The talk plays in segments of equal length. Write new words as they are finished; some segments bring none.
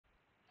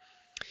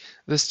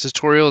This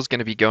tutorial is going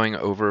to be going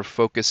over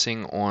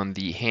focusing on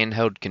the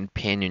handheld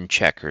companion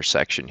checker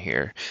section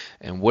here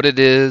and what it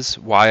is,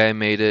 why I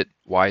made it,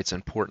 why it's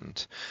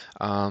important.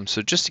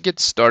 So just to get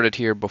started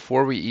here,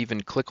 before we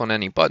even click on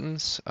any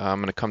buttons, I'm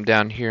going to come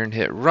down here and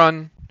hit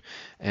run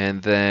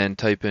and then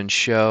type in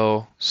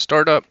shell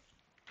startup.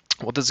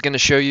 What this is going to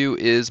show you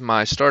is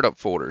my startup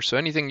folder. So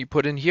anything you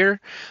put in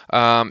here,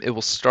 it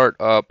will start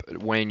up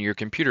when your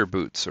computer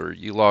boots or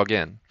you log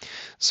in.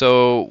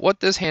 So what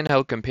this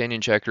handheld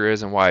companion checker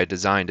is and why I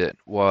designed it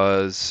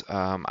was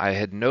I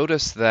had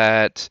noticed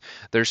that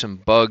there's some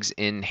bugs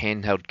in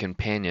handheld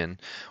companion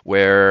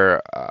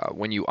where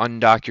when you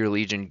undock your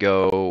Legion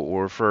Go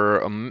or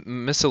for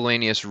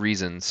miscellaneous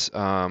reasons,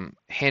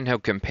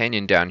 handheld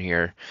companion down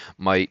here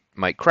might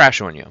crash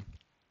on you.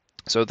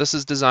 So this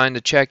is designed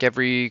to check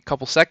every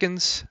couple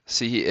seconds,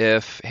 see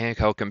if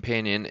Handheld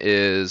Companion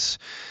is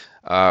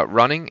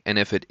running, and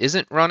if it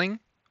isn't running,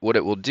 what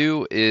it will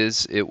do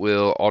is it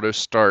will auto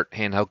start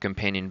Handheld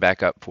Companion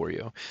back up for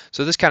you.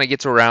 So this kind of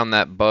gets around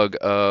that bug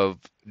of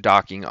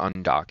docking,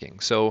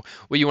 undocking. So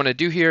what you want to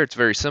do here, it's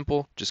very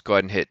simple. Just go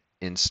ahead and hit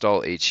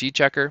install HC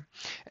checker,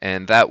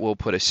 and that will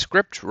put a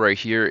script right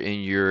here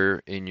in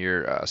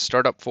your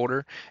startup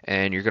folder,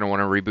 and you're going to want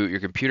to reboot your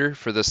computer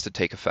for this to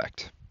take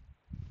effect.